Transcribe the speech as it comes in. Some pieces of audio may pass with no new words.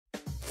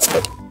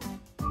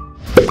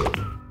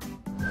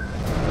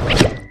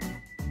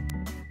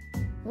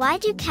Why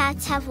do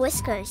cats have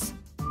whiskers?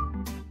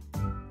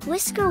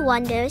 Whisker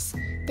wonders,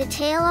 the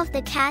tale of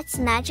the cat's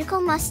magical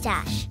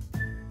mustache.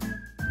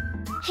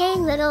 Hey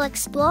little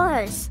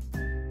explorers!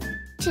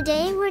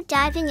 Today we're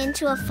diving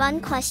into a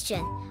fun question.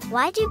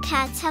 Why do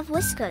cats have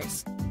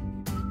whiskers?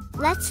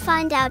 Let's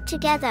find out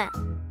together.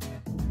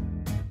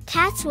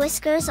 Cats'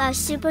 whiskers are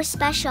super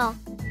special.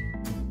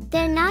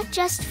 They're not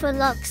just for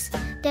looks,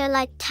 they're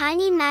like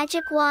tiny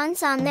magic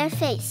wands on their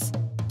face.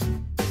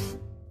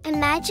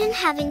 Imagine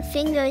having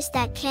fingers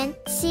that can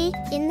see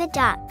in the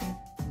dark.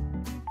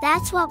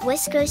 That's what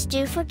whiskers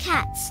do for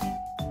cats.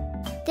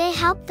 They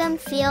help them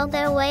feel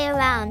their way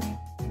around.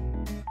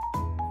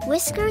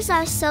 Whiskers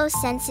are so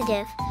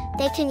sensitive,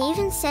 they can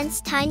even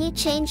sense tiny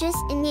changes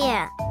in the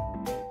air.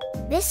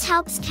 This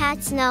helps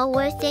cats know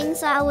where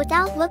things are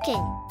without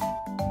looking.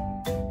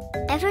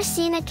 Ever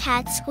seen a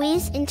cat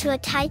squeeze into a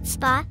tight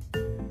spot?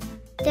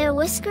 Their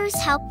whiskers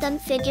help them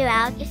figure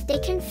out if they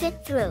can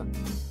fit through.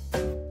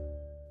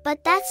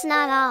 But that's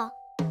not all.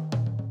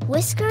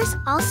 Whiskers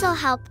also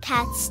help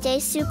cats stay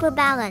super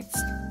balanced.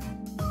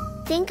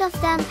 Think of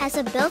them as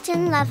a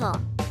built-in level.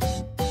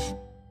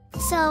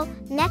 So,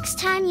 next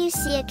time you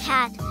see a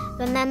cat,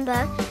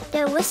 remember,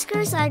 their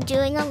whiskers are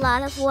doing a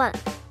lot of work.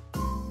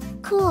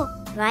 Cool,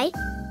 right?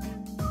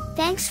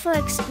 Thanks for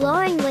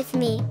exploring with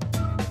me.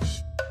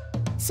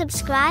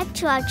 Subscribe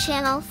to our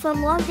channel for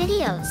more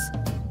videos.